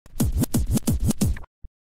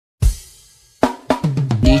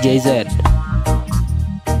DJ Zed.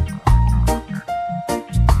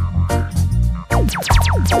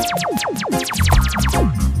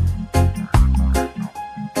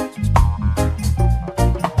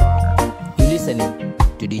 You're listening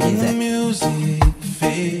to DJ Zed. The music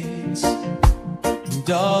fades and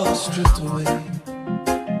all is stripped away,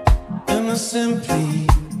 and I simply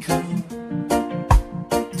come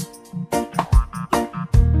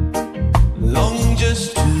longing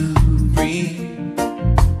just to breathe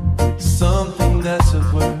something that's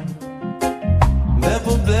of worth that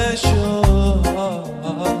will bless your heart.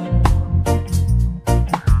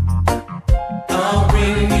 I'll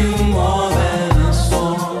bring you more than a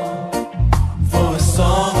song, for a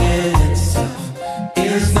song in itself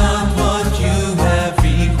is not what you have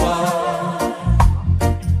required.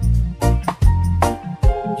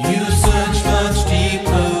 You search much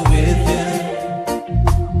deeper within,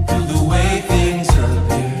 through the way things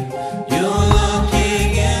appear. You're looking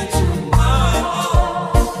into my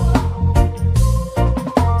heart.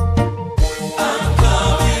 I'm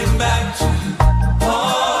coming back to the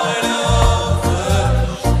heart of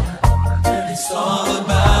worship, and it's all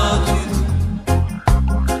about you.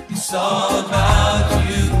 It's all about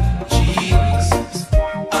you, Jesus.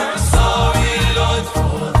 I'm sorry, Lord,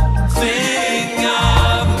 for the thing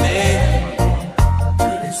I've made,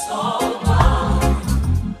 but it's all about you.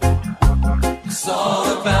 It's all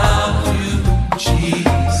about you,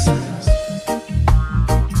 Jesus.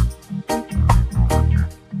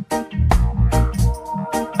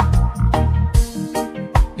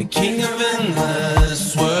 The King of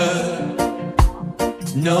endless world,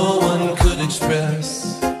 no one could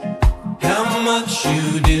express how much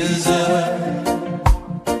you deserve.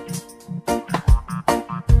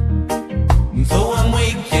 Though I'm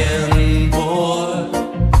weak and bored,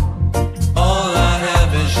 all I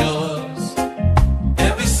have is yours,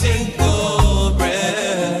 every single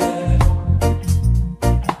breath.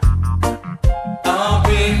 I'll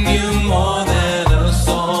bring you more than a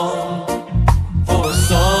song, for a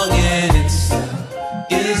song in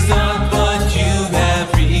itself is not what you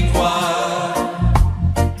have required.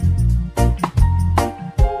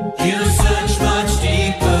 You search much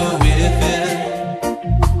deeper within,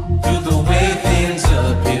 through the way things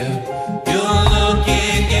appear. You're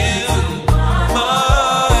looking into my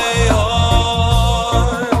heart.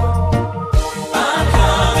 I'm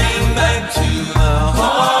coming back to the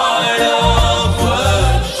heart of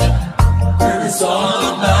worship, and it's all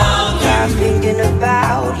about you. I'm thinking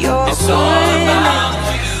about your It's all about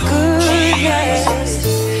you, goodness.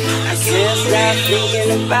 I can't stop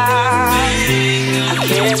thinking about. I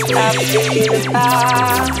can't stop thinking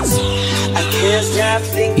about. I can't stop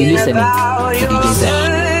You're thinking listening about to your DJ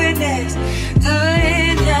Zed. goodness,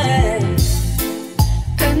 goodness.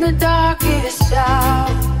 In the darkest hour,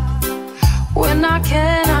 when I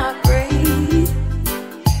cannot breathe,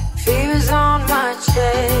 fears on my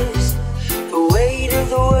chest, the weight of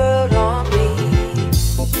the world on me.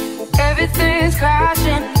 Everything's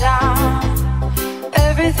crashing down,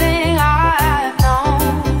 everything I've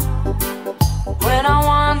known. When I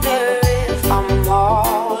wonder if I'm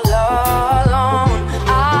all alone,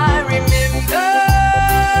 I remember,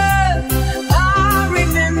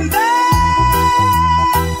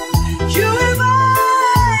 you have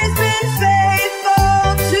always been faithful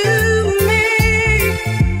to me.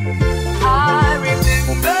 I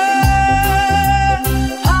remember,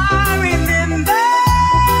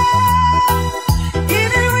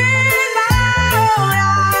 even when my own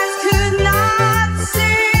eyes could not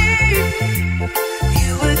see,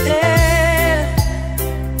 you were there,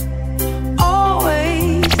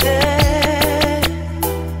 always there.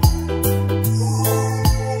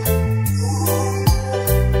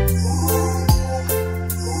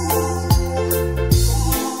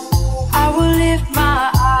 I will lift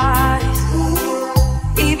my eyes,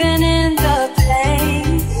 even in the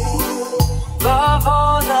pain, above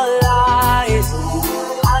all the lies.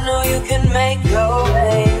 I know you can make a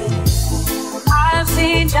way. I've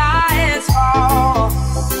seen giants fall,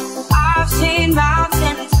 I've seen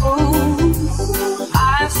mountains move,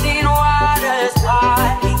 I've seen waters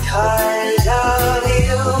part because of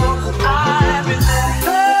you. I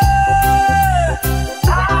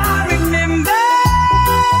remember,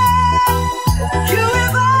 you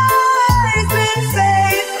have always been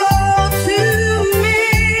faithful to me.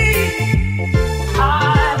 I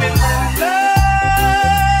remember,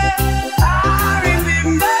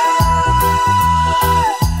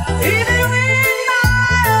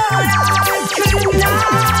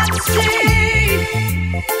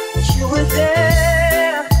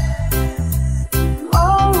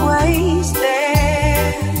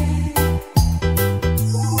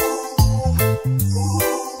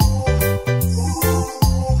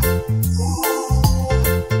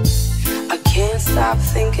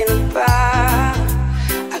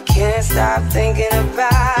 stop thinking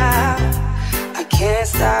about, I can't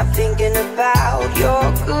stop thinking about your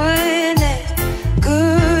goodness,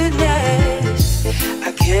 goodness.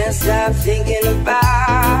 I can't stop thinking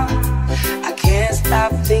about, I can't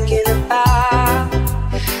stop thinking about,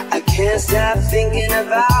 I can't stop thinking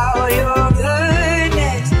about your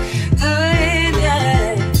goodness,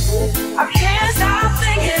 goodness. I can't stop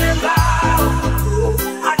thinking about,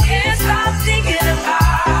 I can't stop thinking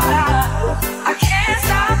about, I can't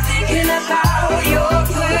stop thinking about your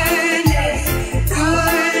goodness,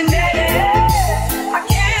 goodness. I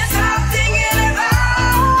can't stop thinking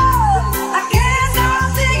about, I can't stop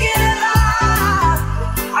thinking about,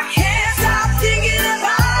 I can't stop thinking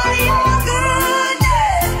about your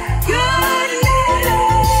goodness, goodness.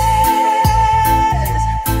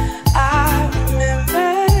 I remember,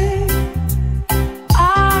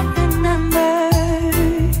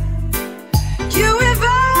 you have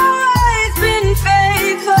always been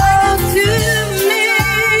faithful to me.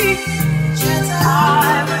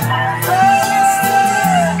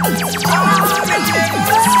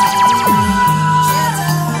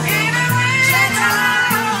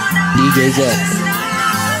 DJ Zed.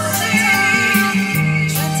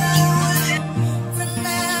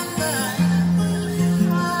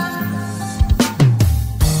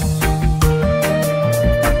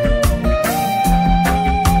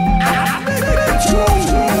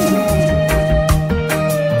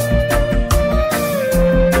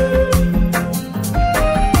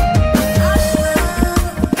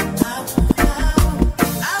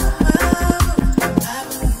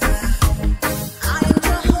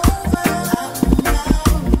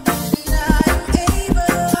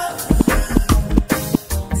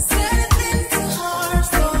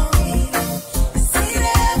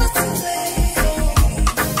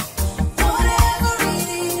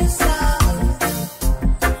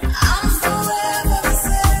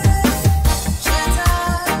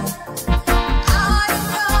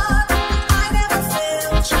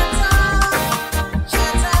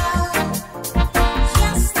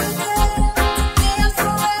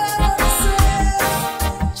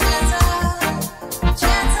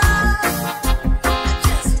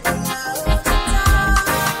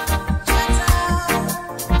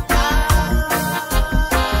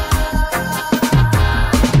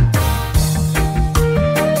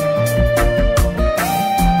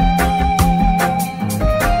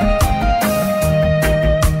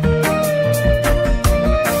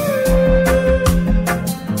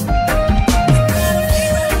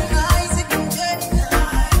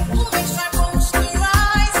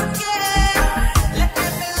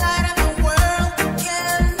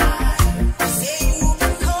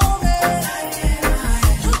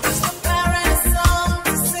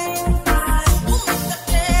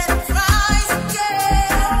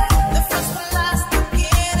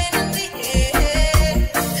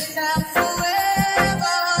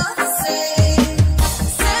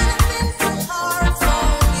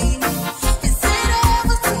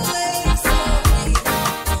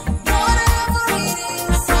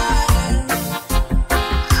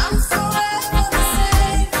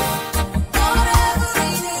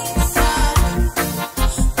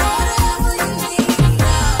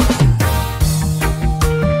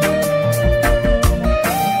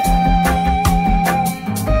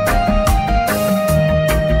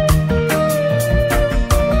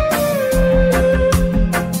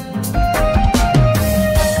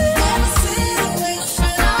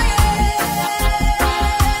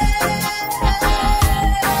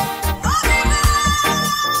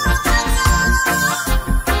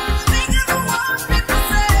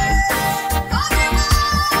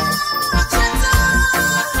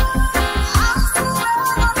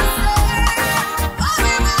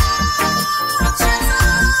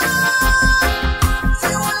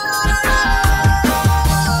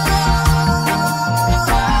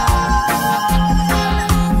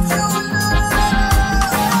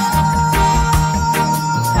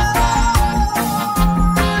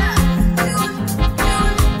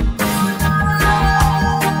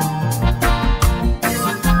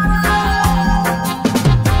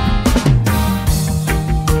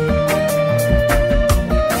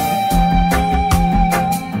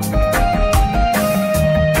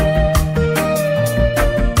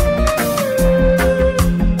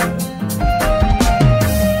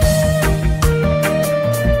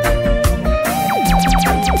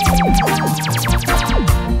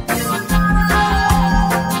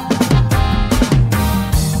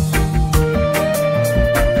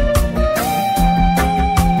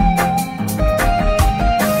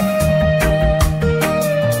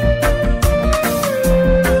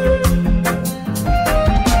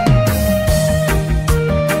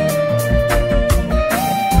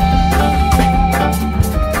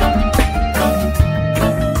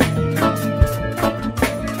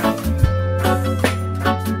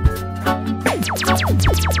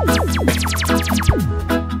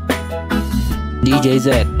 DJ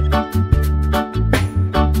Zed.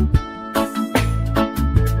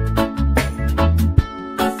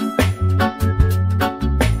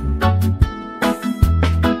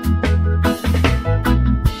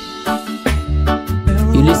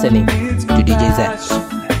 You're listening to DJ Zed.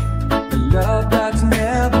 Love that's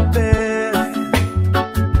never been.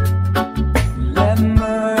 Let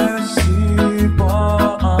mercy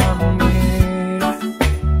fall on me.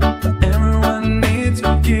 Everyone needs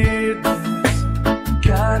forgiveness,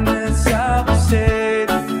 kindness of a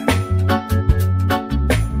Savior,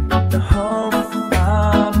 the hope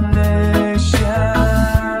of nations.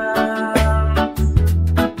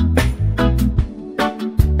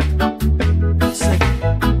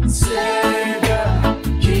 Savior,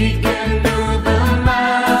 He can move the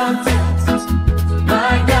mountains.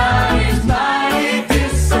 My God is mighty to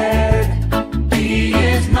save. He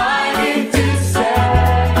is mighty to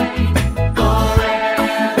save.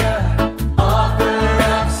 Forever, author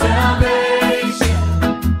of salvation.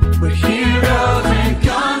 We're heroes and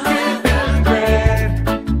conquered the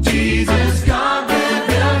grave. Jesus conquered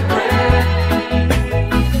the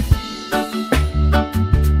grave.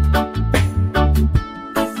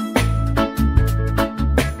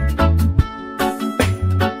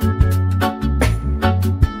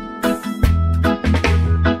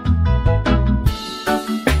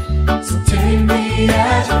 So take me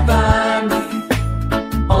as you find me,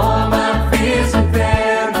 all my fears and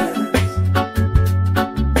barriers.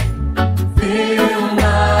 Fill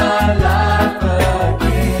my life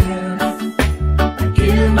again. I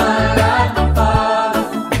give my life to follow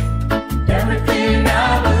everything I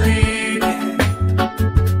believe in.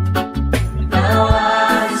 Now I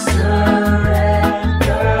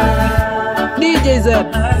surrender. DJ Zed.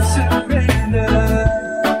 I surrender.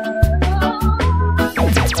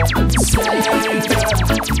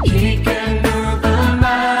 He can move the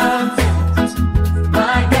mountains.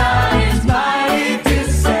 My God is mighty to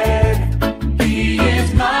save. He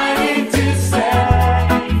is mighty to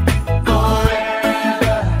save.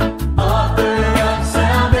 Forever, author of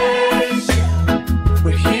salvation.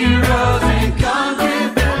 We're heroes and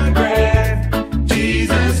conquered the grave.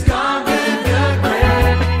 Jesus conquered the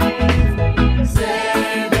grave.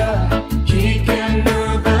 Savior, He can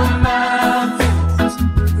move the mountains.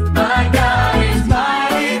 My God is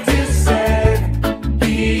mighty to save.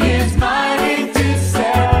 He is mighty to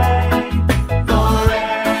save.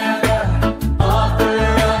 Forever, author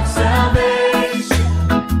of salvation.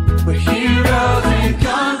 We're heroes and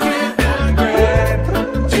conquered the grave.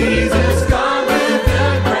 Jesus conquered the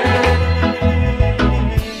grave.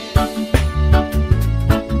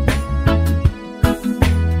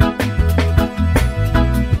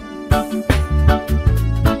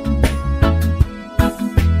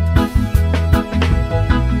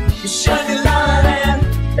 Shine your light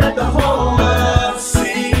and let the whole world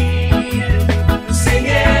see.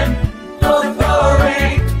 Singing for the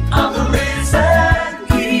glory of the risen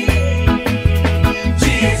King.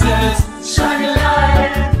 Jesus, shine your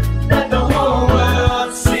light and let the whole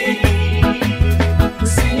world see.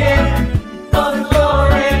 Singing for the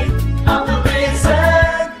glory of the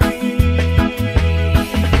risen King.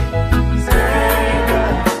 Savior,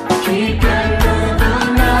 He can move the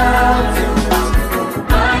mountains.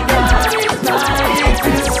 My God is mighty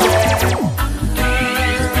to save. He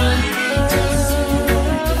is mighty to save.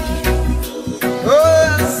 Oh,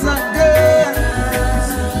 yes, again.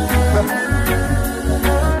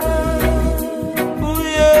 Oh,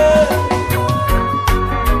 yeah.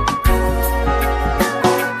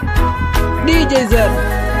 DJ Zed.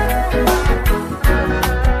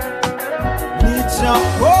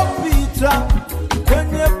 Nichapopita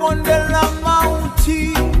kwenye bonde la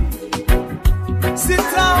mauti,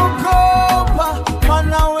 sitaogopa,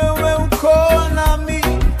 maana wewe uko nami.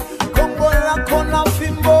 Gongo lako na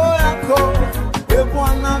fimbo yako, e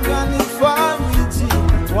Bwana, vyanifariji,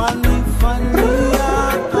 wanifanyia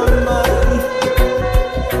amani.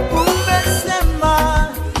 Umesema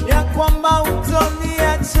ya kwamba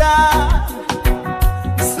hutoniacha,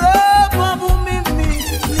 sababu mimi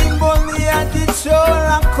ni mboni ya jicho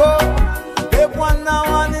lako. E Bwana,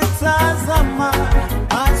 wanitazama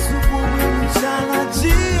asubuhi, mchana,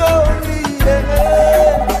 jioni, yeah.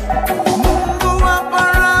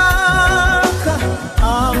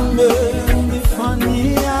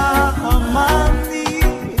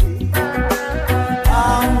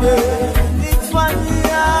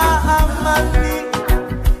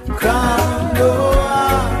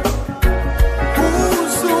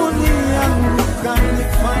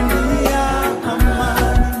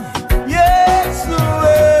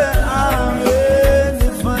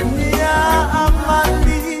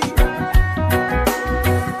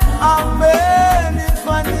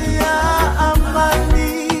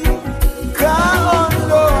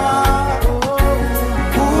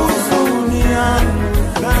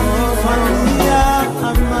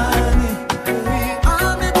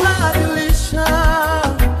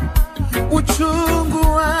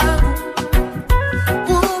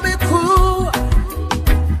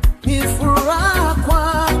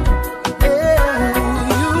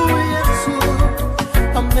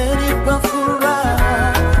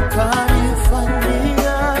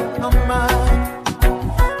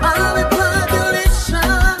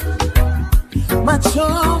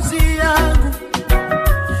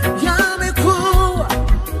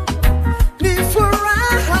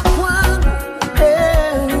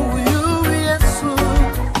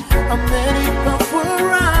 amenipa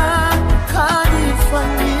furaha,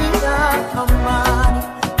 kanifanyia amani.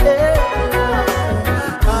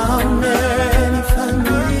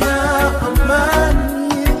 Amenifanyia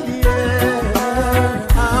amani,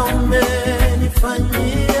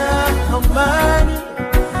 amenifanyia amani,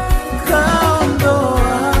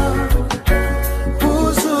 kaondoa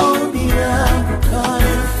huzuni yangu,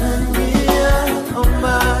 kanifanyia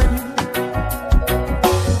amani,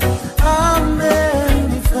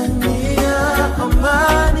 amenifanyia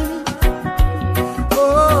amani,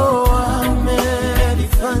 oh,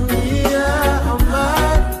 amenifanyia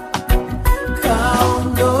amani,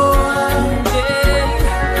 kaondoa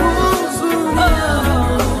huzuni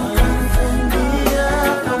yangu, kanifanyia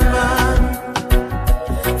amani.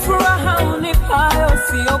 Furaha unipayo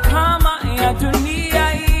sio kama ya dunia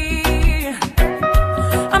hii,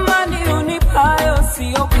 amani unipayo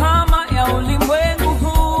sio kama ya ulimwengu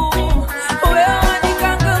huu. Wewe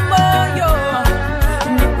wanikanga moyo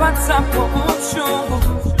nipatapo uchungu,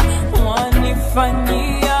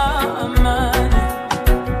 wanifanyia amani.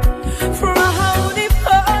 Furaha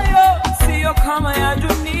unipayo sio kama ya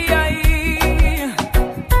dunia hii,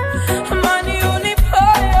 amani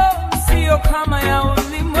unipayo sio kama ya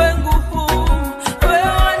ulimwengu huu.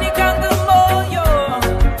 Wewe wanikanga moyo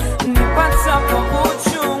nipatapo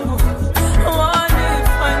uchungu,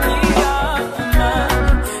 wanifanyia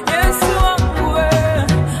amani. Yesu wangu wewe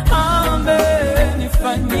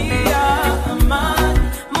amenifanyia amani.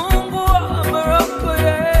 Mungu wa baraka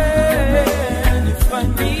yeye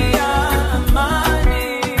nifanyia amani,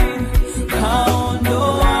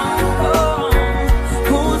 kaondoa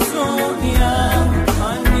huzuni yangu,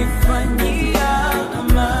 kanifanyia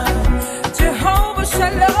amani. Jehovah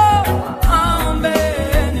Shalom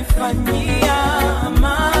amenifanyia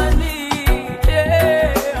amani,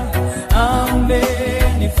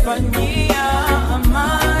 amenifanyia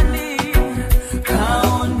amani,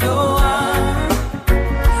 kaondoa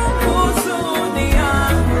huzuni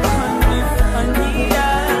yangu, kanifanyia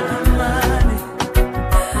amani.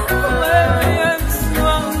 Wewe Yesu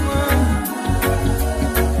wangu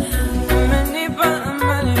umenipa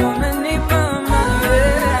amani, umenipa amani,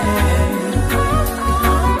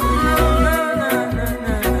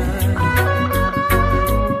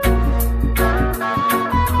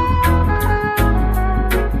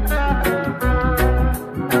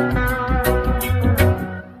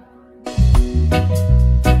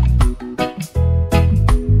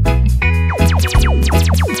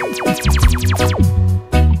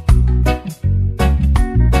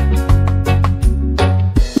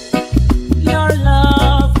 your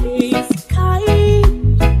love is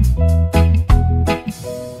kind,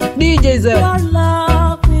 DJ Zed. your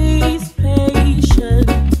love is patient.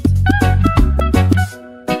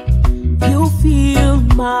 You fill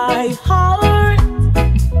my heart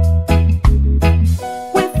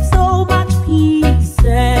with so much peace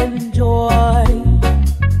and joy.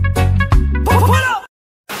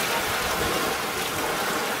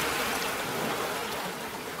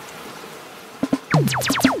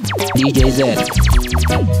 DJ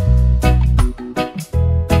Zed.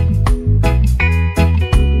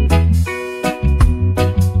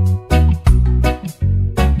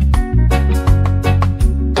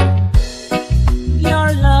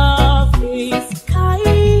 Your love is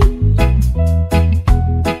kind,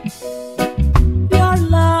 your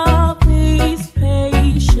love is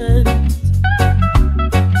patient.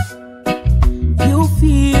 You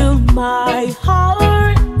fill my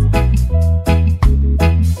heart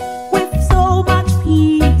with so much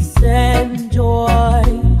peace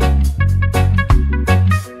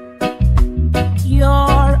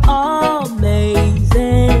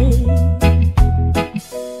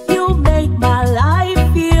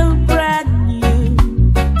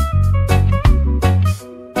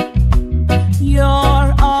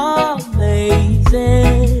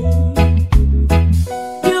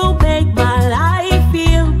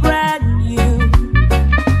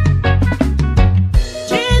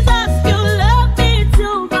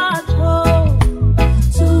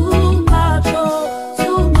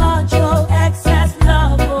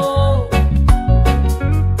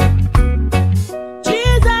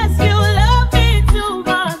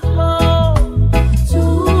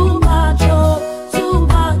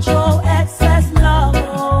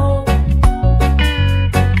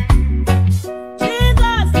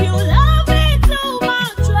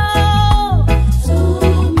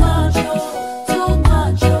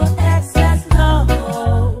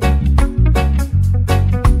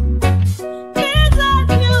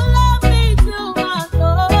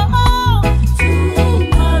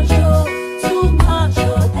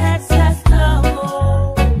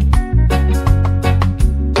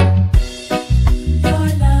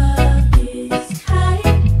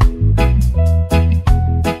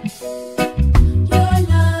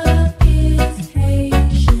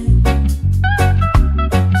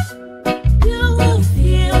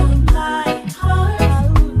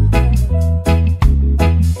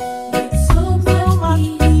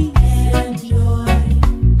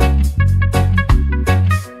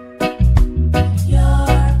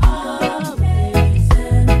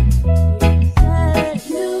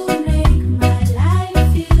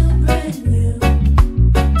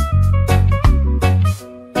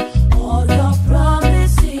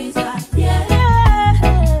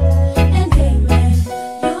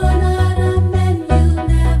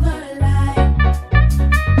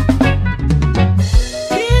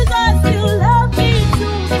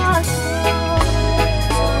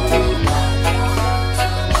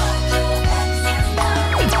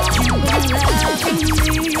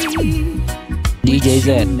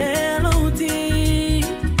Zed. Melody,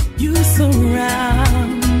 you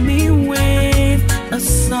surround me with a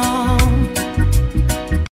song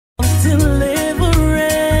of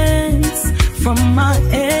deliverance from my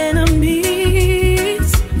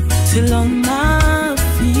enemies till on my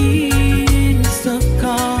feet are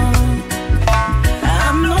gone.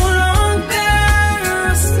 I'm no longer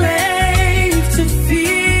a slave to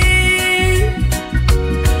fear.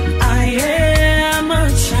 I am a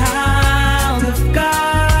child of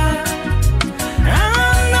God.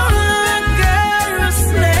 I'm no longer a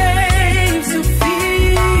slave to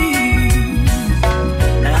fear.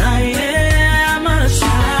 I am a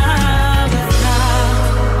child of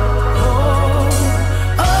God. Oh,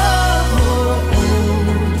 oh, oh,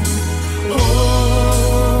 oh,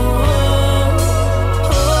 oh,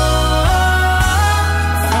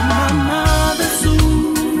 from my mother's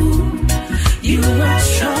womb, you have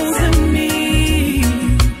chosen me.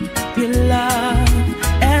 Your love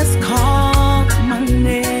has called my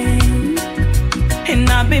name, and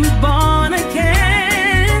I've been born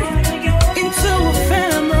again into a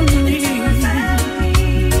family.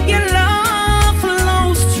 Your love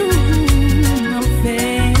flows through my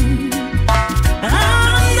veins.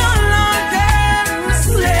 I'm no longer a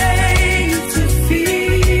slave to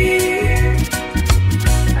fear.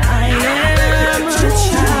 I am a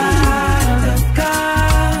child of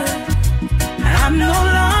God. I'm no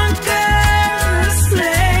longer a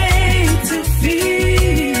slave to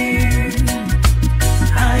fear.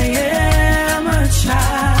 I am a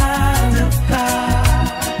child of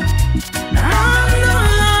God. I'm no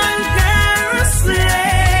longer a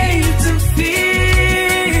slave to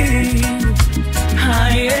fear. I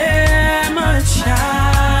am a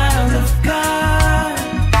child of God.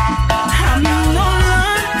 I'm no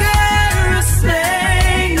longer a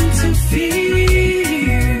slave to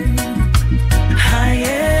fear. I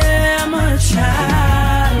am a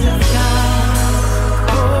child of God.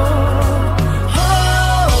 Oh,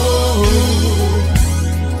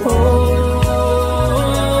 oh, oh,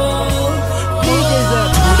 DJ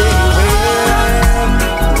Zed.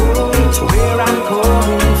 To where I'm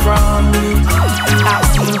coming from, I've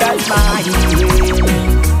seen that mighty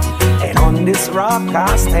hand, and on this rock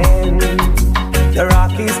I stand. The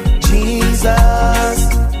rock is Jesus,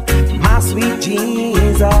 my sweet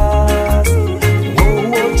Jesus.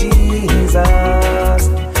 Oh, oh, Jesus.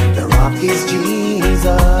 The rock is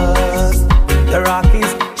Jesus. The rock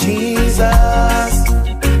is Jesus,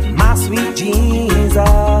 my sweet Jesus.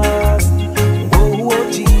 Oh, oh,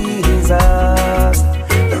 Jesus.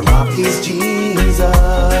 The rock is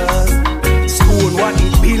Jesus. School what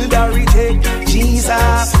it build or reject.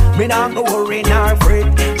 Jesus, me not go worry nor fret.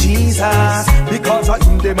 Jesus, because of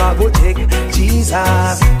him them a go take.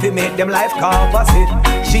 Jesus, they make them life composite.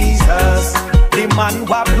 Jesus, the man who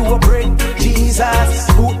blew a bread. Jesus,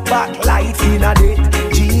 put back life in a debt.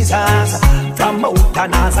 Jesus, from Mount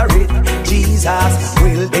Nazareth. Jesus,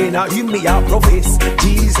 well then him me a profess.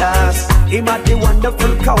 Jesus, him a the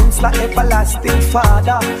wonderful counselor, everlasting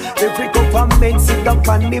Father. Every government sit up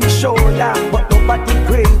on him shoulder, but nobody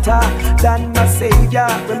greater than my Savior.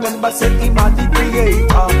 Remember, say him a the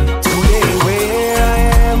Creator. Today where I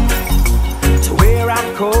am, to where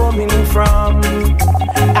I'm coming from,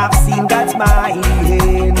 I've seen God's mighty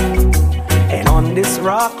hand, and on this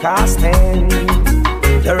rock I stand.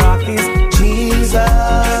 The rock is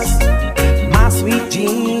Jesus, my sweet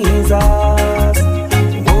Jesus.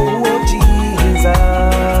 Oh, oh,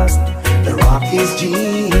 Jesus. The rock is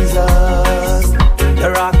Jesus. The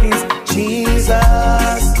rock is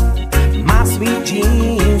Jesus, my sweet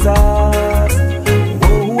Jesus.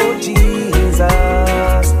 Oh, oh,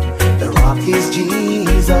 Jesus. The rock is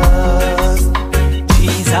Jesus.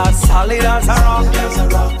 Jesus solid as a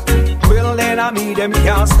rock. Well then I meet them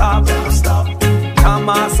can't stop. Come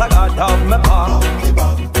on, I got off my back.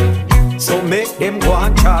 So make them go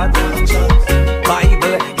and chat.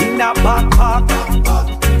 Bible in a backpack.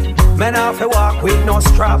 Men have to walk with no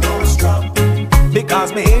strap,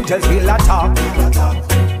 because me angels will attack.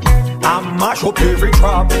 I mash up every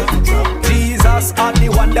trap. Jesus are the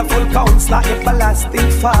wonderful counselor,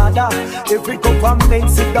 everlasting Father. Every government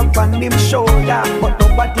sit up on him shoulder, but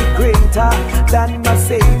nobody greater than my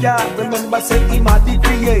Savior. Remember, say him are the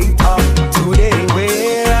Creator. Today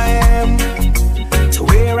where I am, to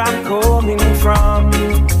where I'm coming from,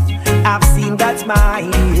 I've seen God's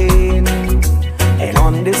mighty hand, and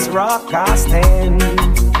on this rock I stand.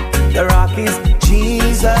 The rock is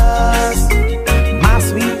Jesus, my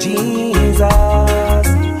sweet Jesus.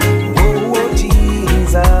 Oh, oh,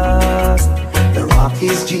 Jesus. The rock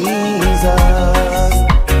is Jesus.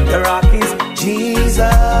 The rock is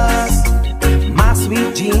Jesus, my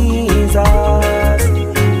sweet Jesus.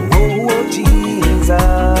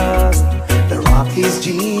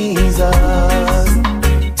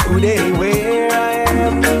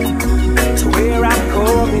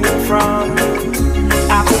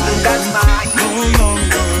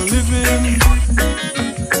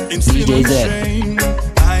 In sin DJ and Zed. shame,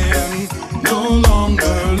 I am no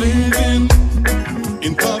longer living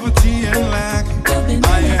in poverty and lack.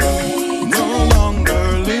 I am no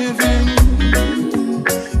longer living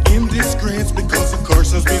in disgrace because the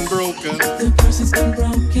curse has been broken. The curse has been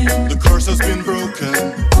broken. The curse has been broken.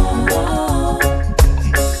 Oh,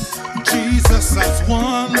 Jesus has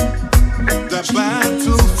won the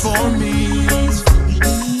battle for me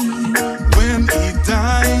when he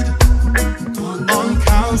died on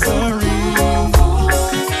Calvary.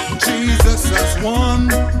 Jesus has won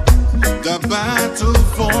the battle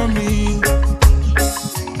for me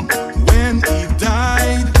when he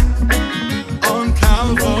died on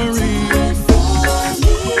Calvary.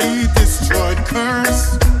 He destroyed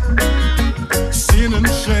curse, sin and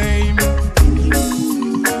shame.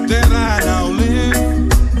 That I now live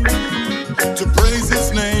to praise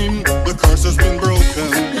his name. The curse has been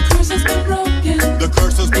broken. the curse has been broken. The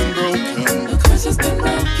curse has been broken. The curse has been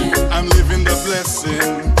broken. I'm living the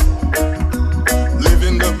blessing.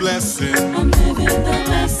 Living the blessing. I'm living the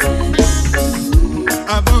blessing.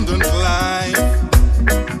 Abundant life.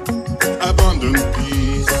 Abundant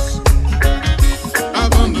peace.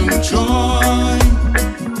 Abundant joy.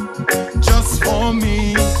 Just for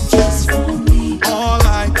me. Just for me. All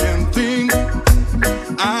I can think,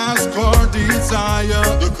 ask or desire.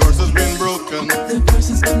 The curse has been broken. The curse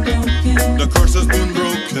has been broken. The curse has been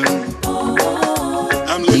broken. Oh,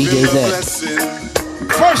 I'm living DJ the Zed. blessing.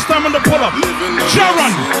 First time on the pull up. Living the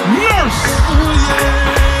Sharon, blessing.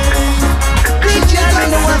 nurse. Preaching in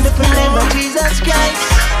the wonderful name of Jesus Christ.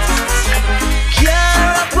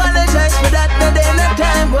 Can't apologize for that, no day, no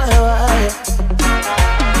time, boy.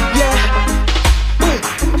 Yeah.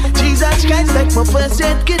 Jesus Christ like my first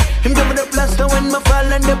aid kit. Him give me the plaster when me fall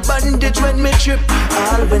and the bandage when me trip.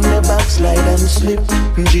 All when the backslide and slip.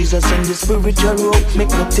 Jesus and the spiritual rope make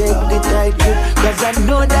me take the tight grip. Cause I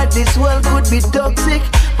know that this world could be toxic,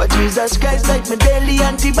 but Jesus Christ like my daily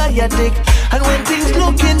antibiotic. And when things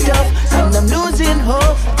looking tough and I'm losing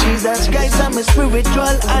hope, Jesus Christ I'm a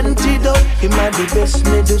spiritual antidote. Him are the best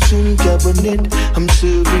medicine cabinet. I'm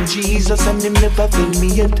serving Jesus and him never fail me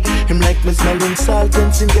yet. Him like me smelling salt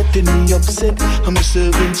and sin getting me upset. I'm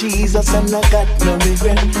serving Jesus and I got no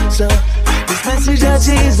regret. So this message of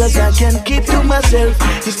Jesus I can keep to myself.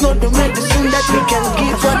 It's not the medicine that we can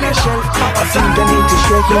keep on a shelf. I think I need to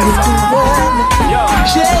shake it with the one.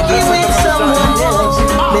 Shake it with someone else.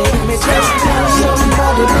 Make me just tell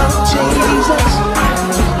somebody about Jesus.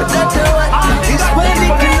 But that's what this way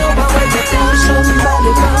they can know about when they tell somebody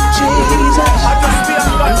about Jesus.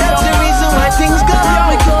 And that's the reason why things go how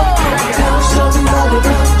we go. Tell somebody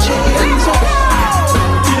about Jesus.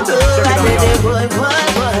 Boy, boy,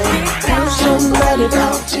 boy. Tell somebody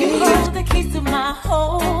about Jesus. Hold the keys to my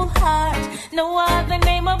whole heart. No other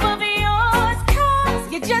name above yours, 'cause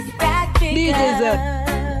you're just that big. DJ Zed.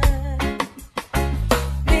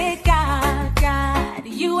 Big God, God.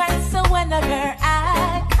 You answer whenever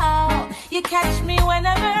I call. You catch me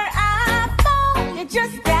whenever I fall. You're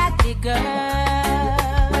just that big girl.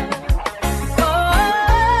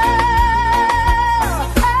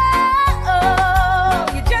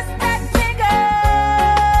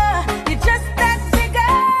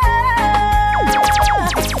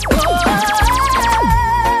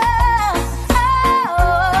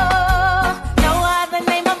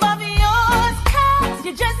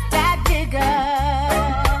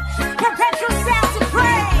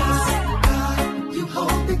 You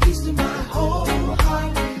hold the keys to my whole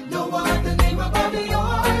heart. No other name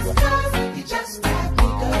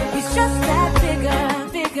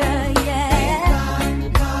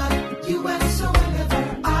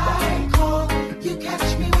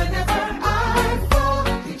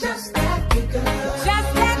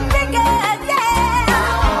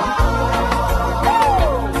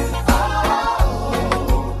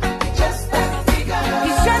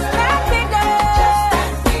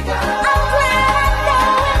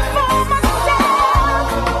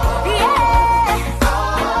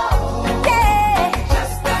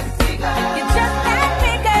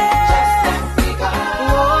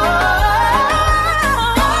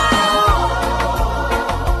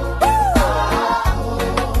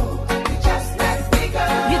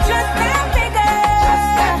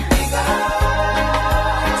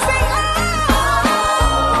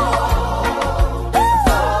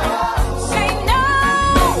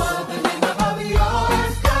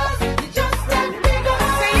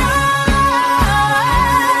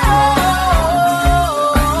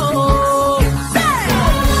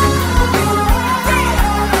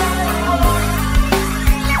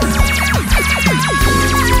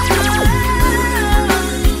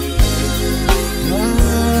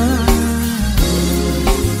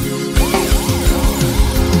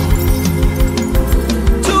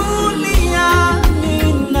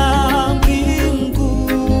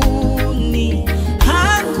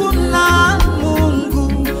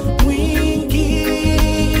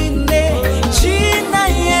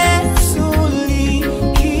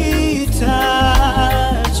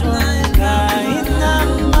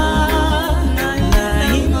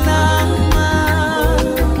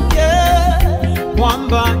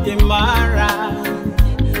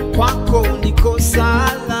kwako niko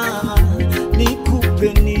salama.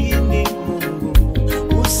 Nikupe nini Mungu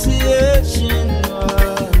usiyeshindwa,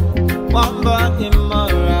 mwamba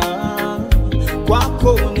imara.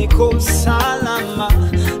 Kwako niko salama.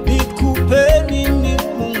 Nikupe nini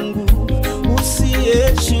Mungu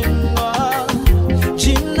usiyeshindwa.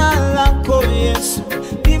 Jina lako Yesu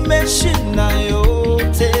nimeshinda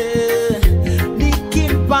yote.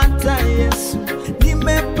 Nikimpata Yesu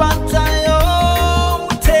nimepata yote.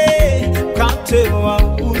 Mkate wa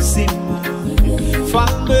uzima,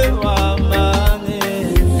 mfalme wa amani,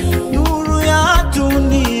 nuru ya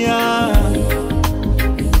dunia.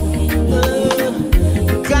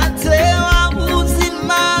 Mkate wa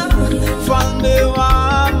uzima, mfalme wa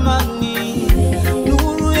amani,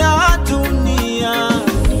 nuru ya dunia.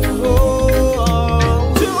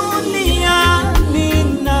 Duniani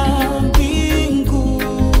na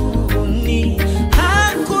mbinguni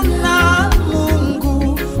hakuna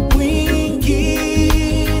Mungu mwingine.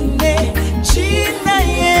 Jina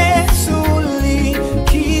Yesu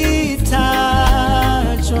likitajwa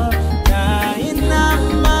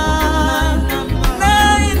nainama.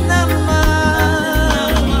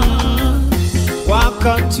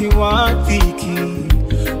 Wakati wa dhiki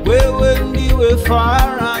wewe ndiwe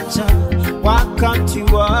faraja. Wakati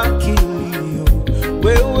wa kilio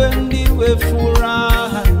wewe ndiwe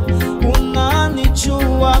furaha.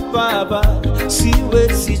 Unanijua Baba,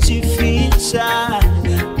 siwezi jificha.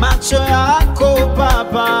 Macho yako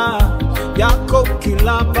Baba yako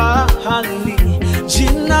kila bahali.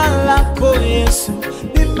 Jina lako Yesu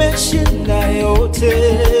nimeshinda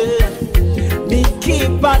yote.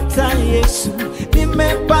 Nikipata Yesu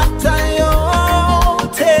nimepata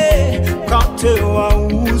yote. Mkate wa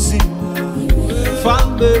uzima,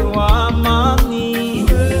 mfalme wa amani,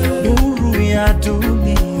 nuru ya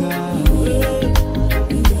dunia.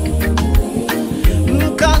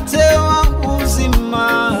 Mkate wa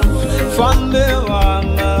uzima, mfalme wa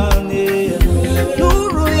amani,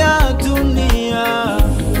 nuru ya dunia.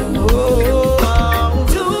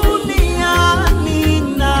 Duniani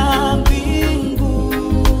na mbinguni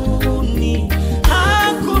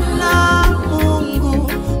hakuna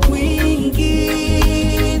Mungu mwingine.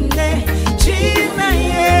 Jina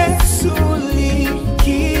Yesu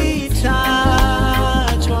likitajwa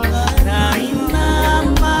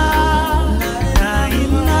nainama.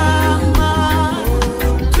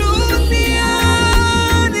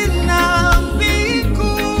 Duniani na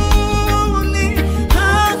mbinguni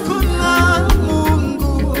hakuna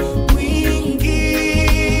Mungu mwingine.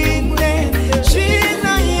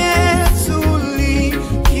 Jina Yesu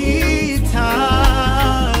likitajwa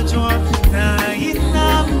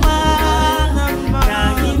nainama.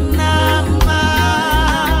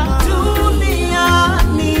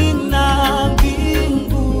 Duniani na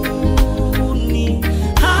mbinguni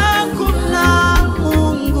hakuna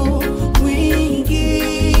Mungu mwingine.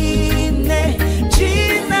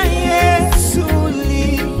 Jina Yesu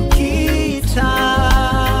likitajwa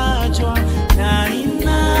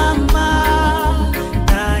nainama.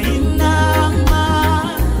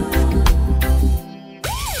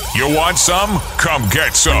 You want some? Come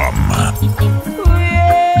get some.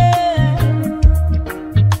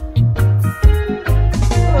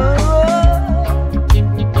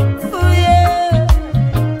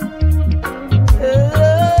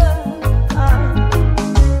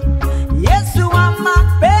 Yesu wa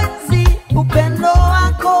mapenzi, upendo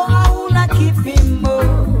wako hauna kipimo.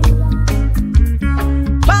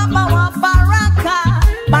 Baba wa baraka,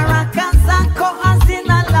 baraka zako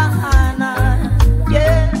hazina laana.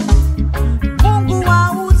 Yeah. Mungu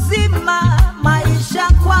wa uzima, maisha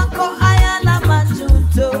kwako hayana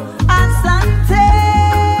majuto. Asante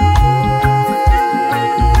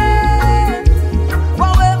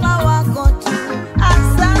kwa wema wako tu.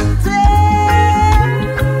 Asante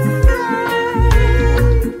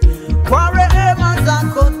kwa rehema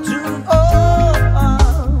zako tu.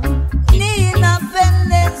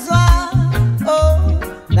 Ninapendezwa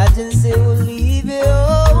na jinsi ulivyo.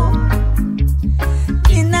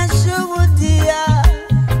 Ninashuhudia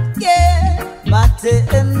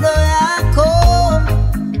matendo yako.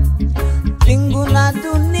 Mbingu na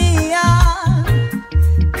dunia,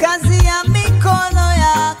 kazi ya mikono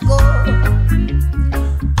yako.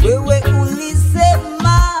 Wewe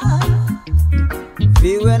ulisema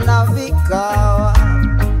viwe na vikawa.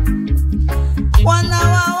 Wana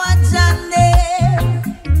wa wajane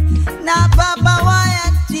na baba wa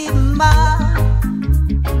yatima.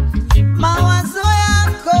 Mawazo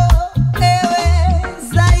yako ewe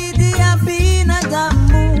zaidi ya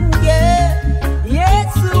binadamu. Yeah.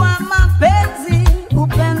 Yesu wa mapenzi,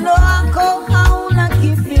 upendo wako hauna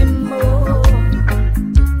kipimo.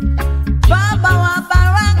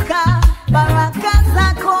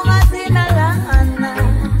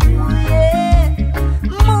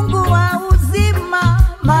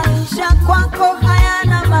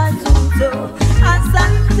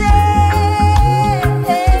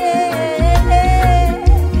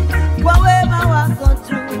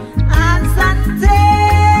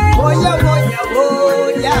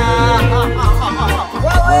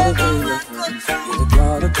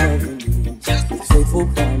 faithful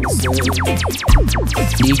promises.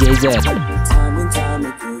 DJ Zed. Time and time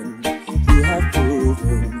again, you have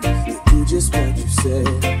proven you do just what you said.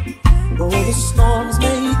 Though the storms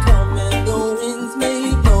may come and the winds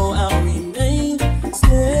may blow, I'll remain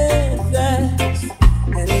steadfast.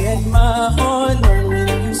 And let my heart learn when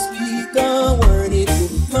you speak a word, it will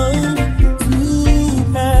come to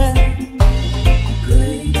pass.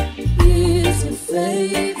 Great is your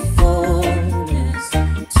faithfulness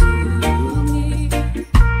to me.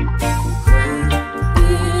 Great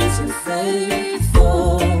is your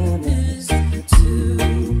faithfulness to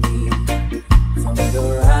me. From the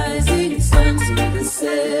rising sun to the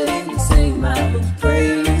setting same, I will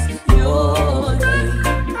praise your name.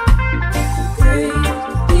 Great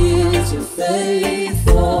is your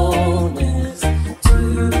faithfulness to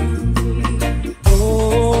me.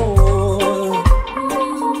 Oh,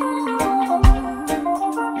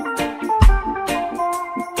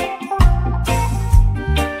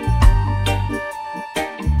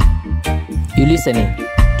 You listening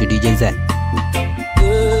to DJ Zed.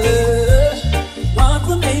 Walk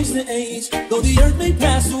from age to age, though the earth may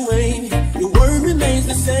pass away, your word remains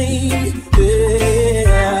the same.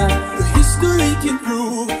 Yeah, your history can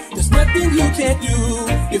prove there's nothing you can't do.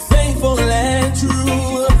 You're faithful and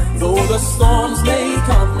true. Though the storms may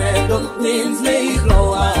come and the winds may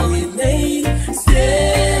blow, I'll remain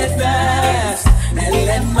steadfast. And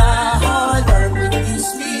let my heart learn when you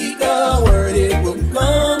speak a word, it will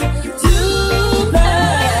come to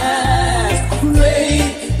pass.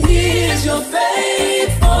 Great is your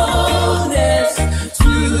faithfulness to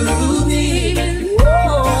me.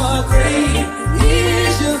 Oh, great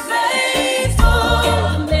is your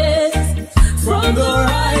faithfulness. From the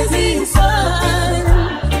rising sun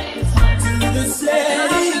to the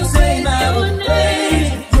setting same, I will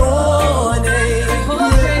praise your name.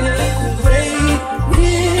 Great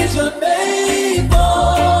is your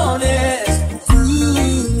faithfulness to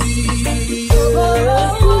me.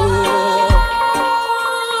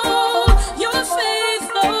 Your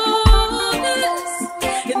faithfulness,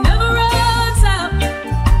 it never runs out.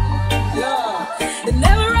 It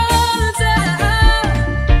never runs out.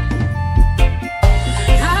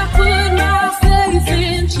 I put my faith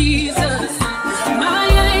in Jesus, my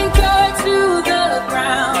anchor to the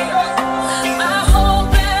ground, my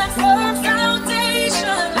hope and firm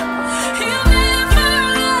foundation. He'll never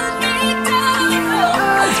let me down.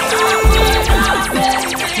 I put my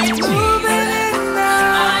faith in Jesus,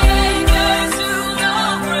 my anchor to the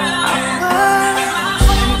ground, my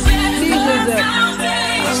hope and firm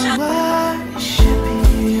foundation. Worship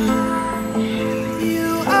you.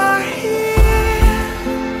 You are here,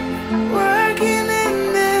 working in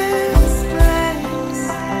this place.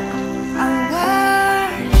 I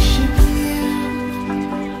worship you.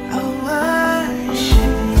 I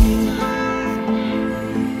worship you.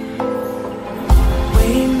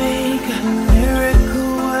 Waymaker,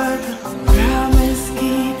 miracle worker, promise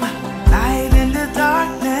keeper, light in the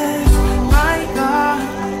darkness. My God,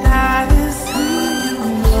 that is who you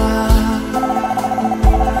are.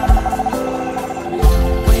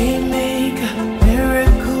 Waymaker,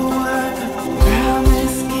 miracle worker,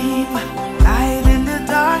 promise keeper, light in the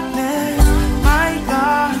darkness. My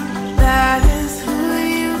God, that is who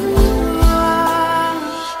you are.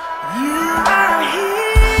 You are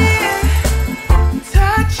here,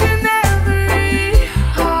 touching every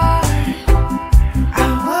heart. I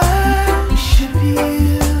worship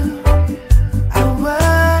you. I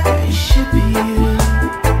worship you.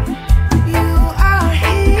 You are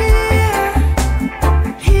here,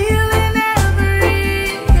 healing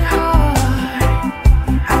every heart.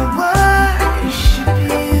 I worship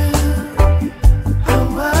you. I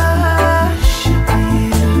worship you.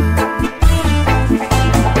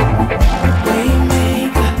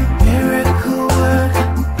 Waymaker, miracle worker,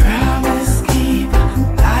 promise keeper,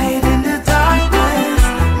 light in the darkness.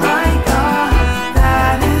 My God,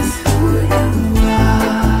 that is who you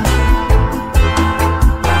are.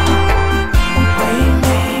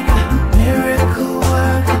 Waymaker, miracle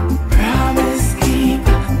worker, promise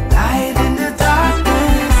keeper, light in the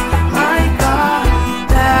darkness. My God,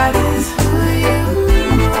 that is who you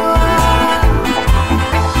are.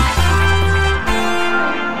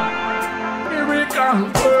 Miracle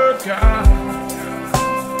worker,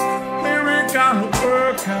 miracle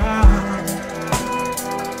worker.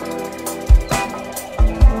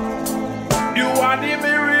 You are the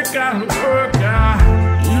miracle worker.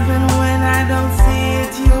 Even when I don't see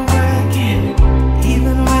it, you're working.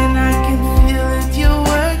 Even when I can feel it, you're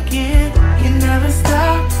working. You never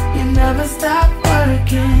stop, you never stop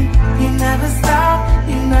working. You never stop,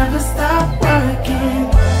 you never stop working.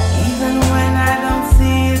 Even when I don't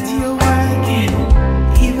see it, you're working.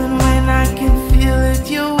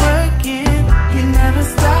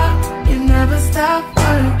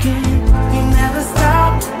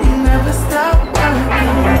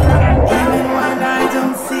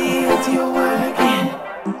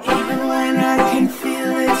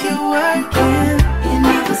 working. You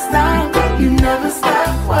never stop, you never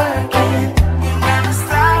stop working. You never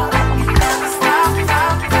stop, you never stop,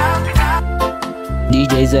 stop.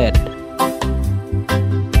 DJ Zed.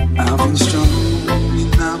 I've been strong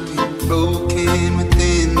and I've been broken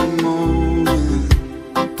within the moment.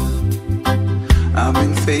 I've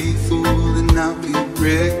been faithful and I've been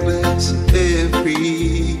reckless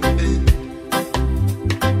every bit.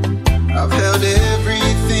 I've held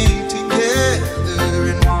everything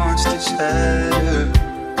together and watched it shatter.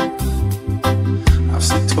 I've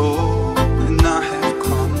stood tall and I have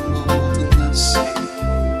crumbled in the same.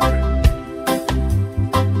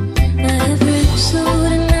 I have wrestled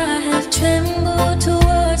and I have trembled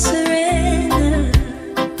towards surrender.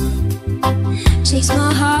 Chased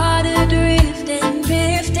my heart adrift and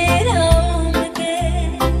drifted home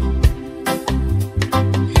again.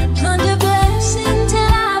 Plundered blessings till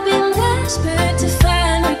I've been desperate to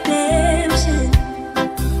find redemption.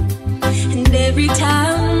 And every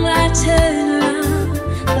time I turn around,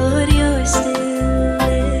 Lord, you're still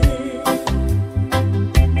there.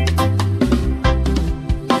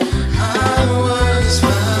 I was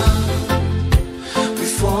found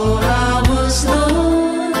before I was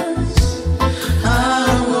lost.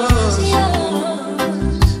 I was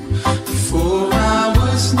yours before I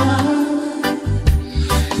was not.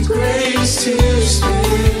 Grace to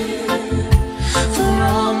spare for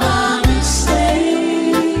all my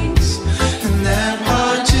mistakes, and that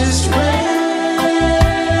heart just wrecks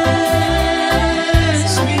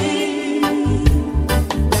me.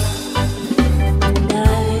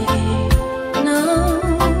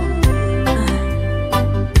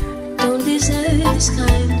 Don't deserve this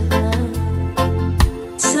kind of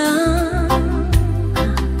love.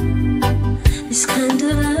 This kind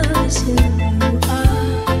of love is who you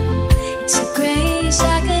are. It's a grace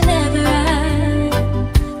I could never earn,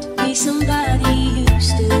 to be somebody you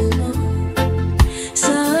still want.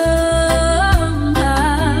 Somehow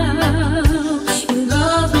you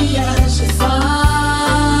love me as you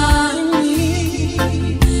find me.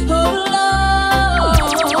 Oh Lord,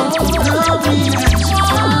 Love me as you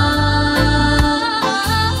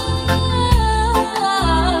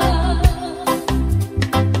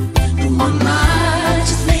who am I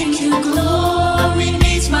to think your glory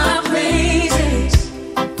needs my praises?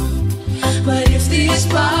 But if this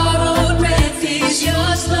borrowed breath is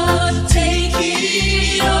yours, Lord, take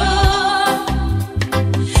it all.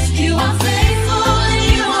 You are faithful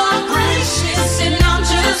and you are gracious, and I'm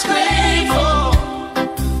just grateful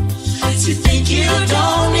to think you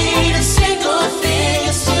don't need a single thing.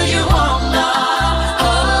 It's who you are, my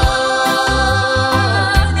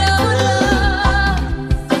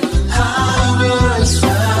I was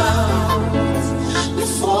found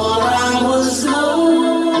before I was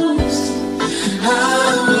lost.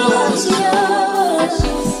 I was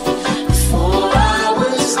yours before I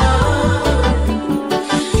was not.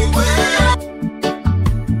 You were.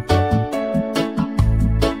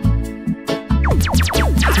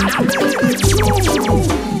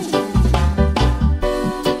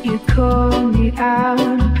 You called me out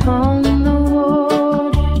upon the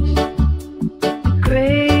waters, the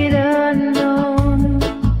great unknown.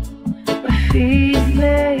 My feet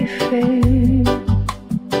lay fair,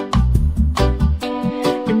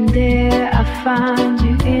 and there I found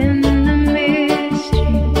you in the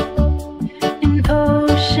mystery, in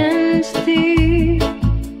oceans deep.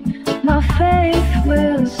 My faith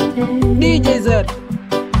will stand. DJ Zed.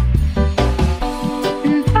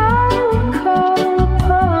 And I will call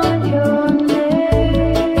upon your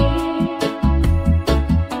name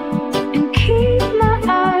and keep my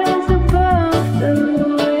eyes above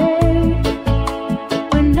the waves.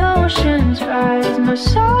 When oceans rise, my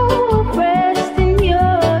soul will rest in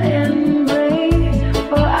your embrace.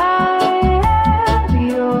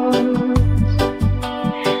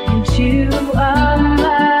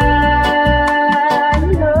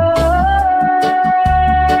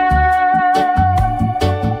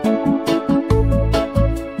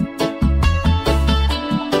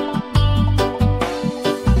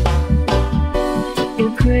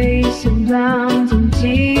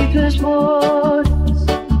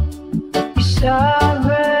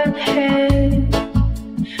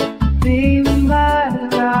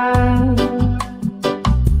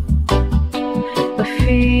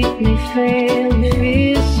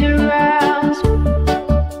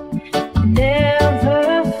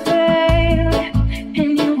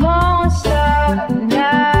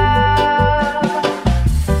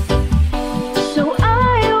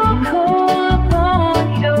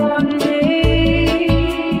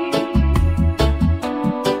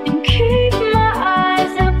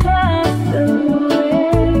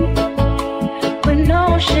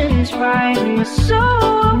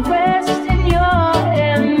 soul rests in your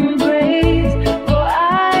embrace, for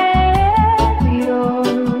I am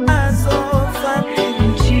yours,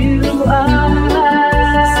 and you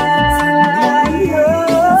are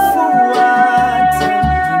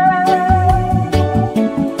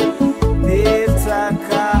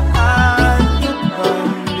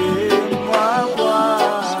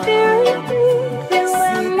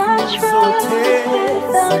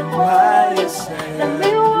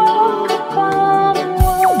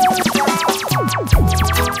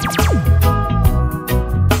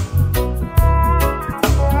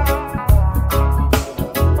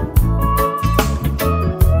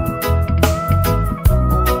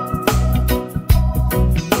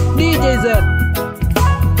DJ Zed.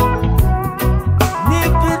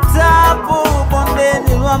 Nipitapo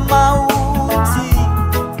bondeni lwa mauti,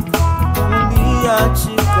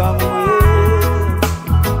 uniachika mwe.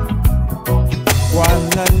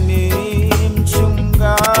 Bwana ni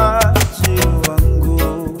mchungaji wangu,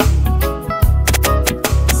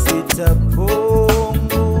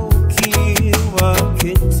 sitapungukiwa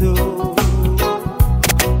kitu.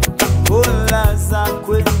 Hulaza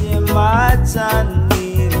kwenye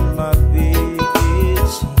majani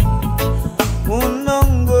mabichi,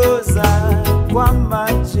 unongoza kwa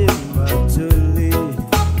maji matuli,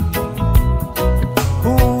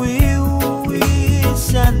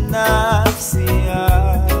 huiuisha nafsi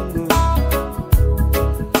yangu,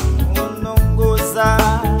 unongoza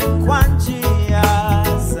kwa njia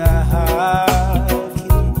za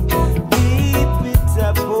haki.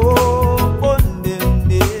 Nipitapo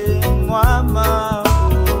bondeni mwa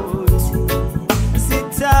mauti,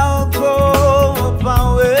 sitaogopa,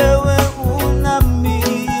 wewe unamie.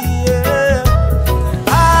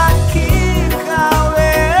 Hakika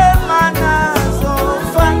wema nazo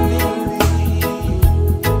fadhili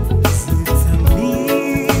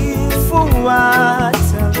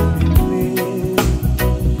zitanifuata mimi.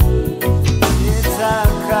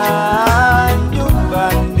 Nitakaa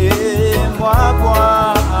nyumbani mwa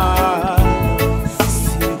Bwana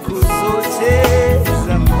siku zote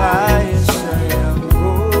za maisha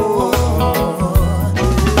yangu.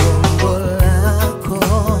 Gongo lako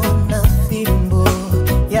na fimbo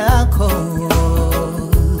yako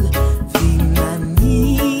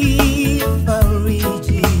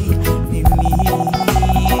vinanifariji mimi.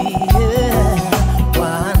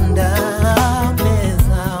 Waandaa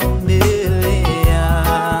meza mbele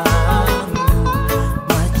yangu,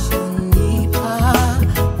 machoni pa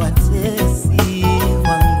watesi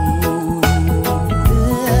wangu.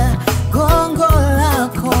 Gongo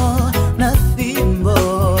lako na fimbo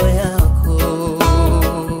yako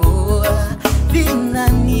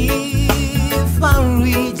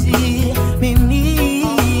vinanifariji mimi.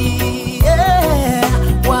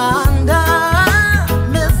 Waandaa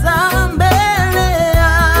meza mbele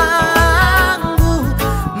yangu,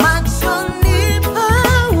 machoni pa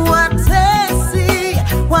watesi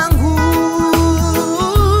wangu.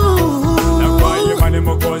 Na kwa imani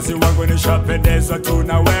Mwokozi wangu nishapendezwa tu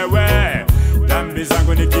na wewe, dhambi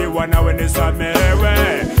zangu nikiwa nawe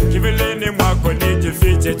nisamehewe, kivulini mwako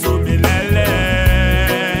nijifiche tu milele.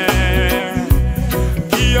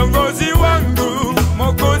 Kiongozi wangu,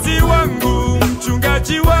 Mwokozi wangu,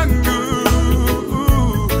 mchungaji wangu,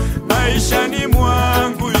 maishani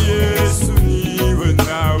mwangu Yesu niwe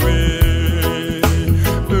nawe.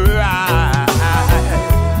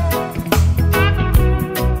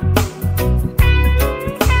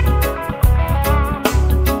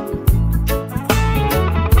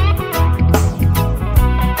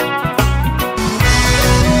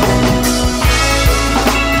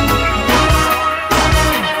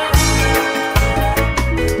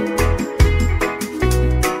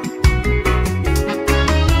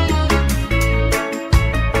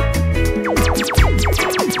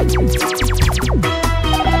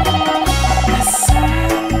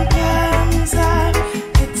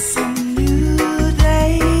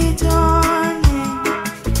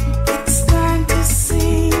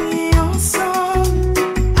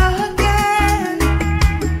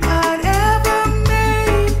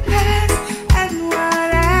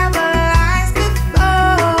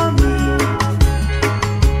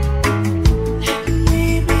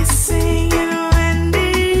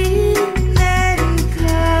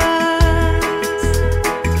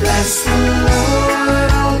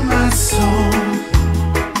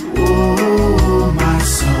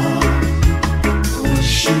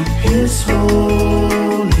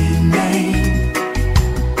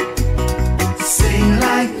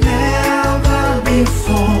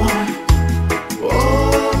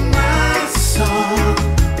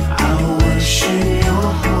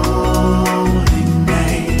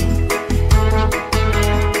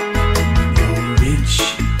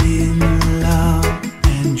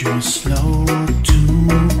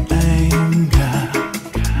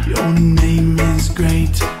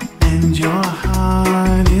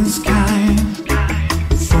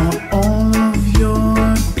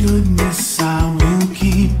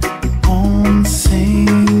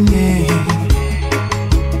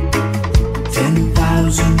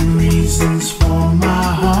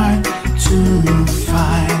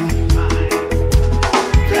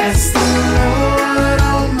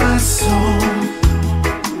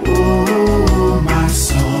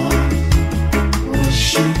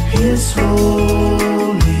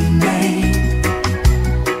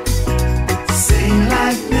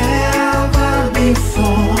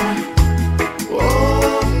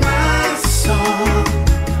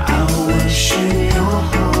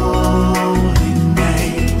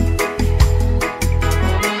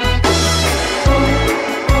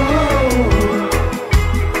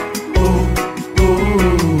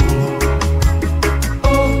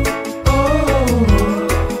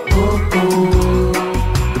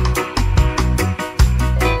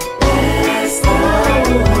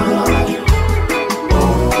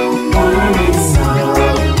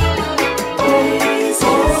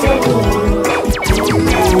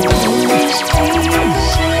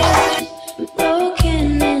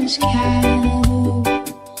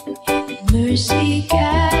 mercy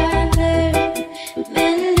gathered,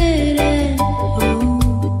 mended and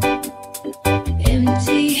whole,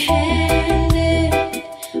 empty-handed,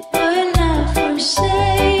 but not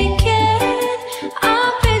forsaken.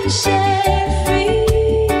 I've been set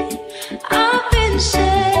free. I've been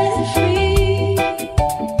set free.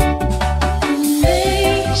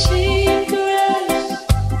 Amazing grace,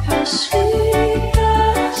 how sweet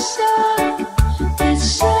the sound that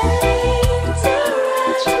saved a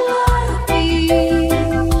wretch like me.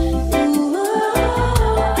 Ooh,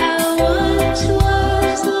 I once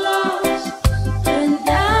was lost, but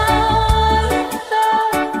now I'm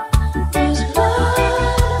found. Was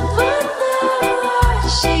blind, but now I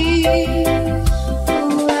see.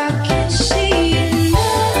 Oh, I can see it now.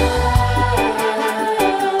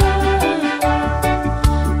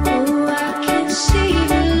 Oh, I can see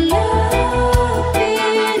the love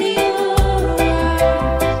in your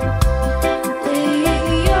eyes. Lay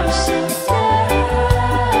yourself down.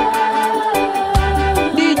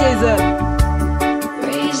 DJ Zed.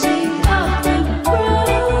 Raising up the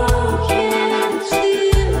broken to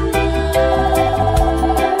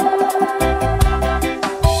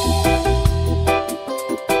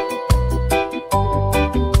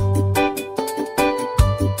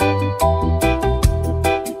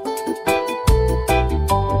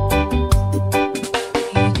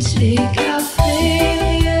You take out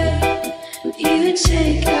failure, you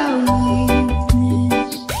take out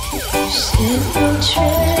weakness. You set your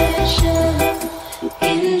treasure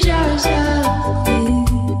in jars of clay.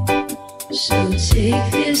 So take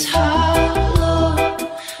this heart, Lord,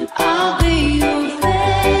 I'll be your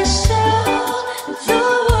vessel, the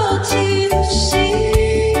world to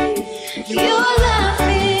see your life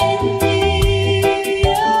in me.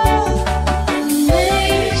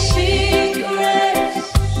 Amazing grace,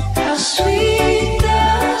 how sweet the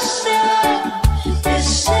sound that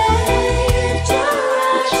saved a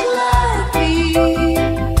wretch like me.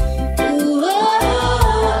 Ooh,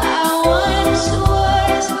 I once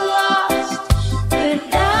was lost, but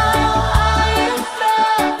now I am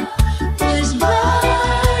found. Was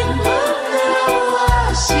blind, but now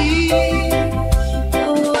I see.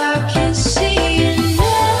 Oh, I can see it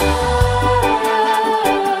now.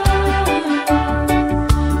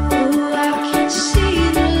 Oh, I can see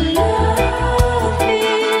the love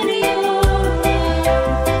in your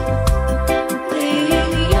eyes. Lay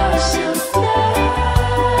yourself down.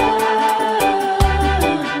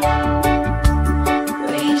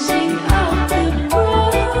 Raising up the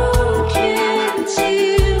broken to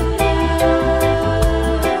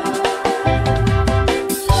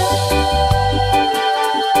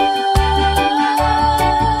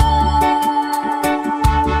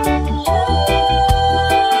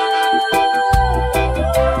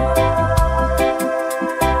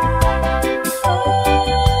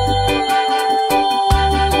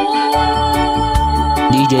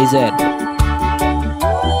DJ Zed.